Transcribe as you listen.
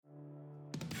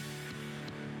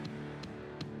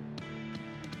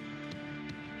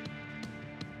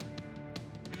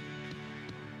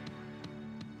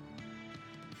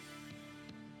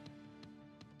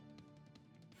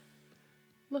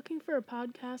Looking for a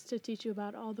podcast to teach you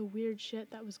about all the weird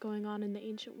shit that was going on in the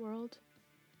ancient world?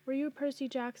 Were you a Percy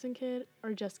Jackson kid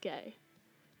or just gay?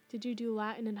 Did you do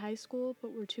Latin in high school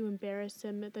but were too embarrassed to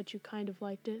admit that you kind of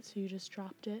liked it so you just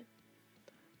dropped it?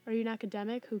 Are you an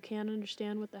academic who can't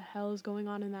understand what the hell is going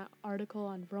on in that article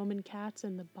on Roman cats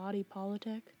and the body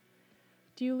politic?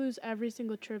 Do you lose every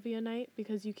single trivia night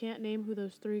because you can't name who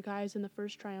those 3 guys in the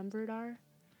first triumvirate are?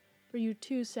 Were you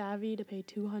too savvy to pay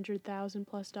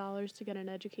 $200,000+ to get an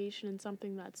education in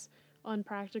something that's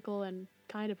unpractical and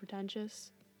kind of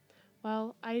pretentious?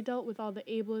 Well, I dealt with all the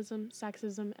ableism,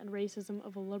 sexism, and racism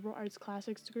of a liberal arts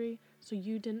classics degree, so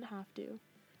you didn't have to.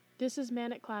 This is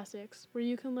Manic Classics, where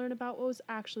you can learn about what was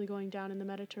actually going down in the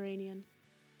Mediterranean.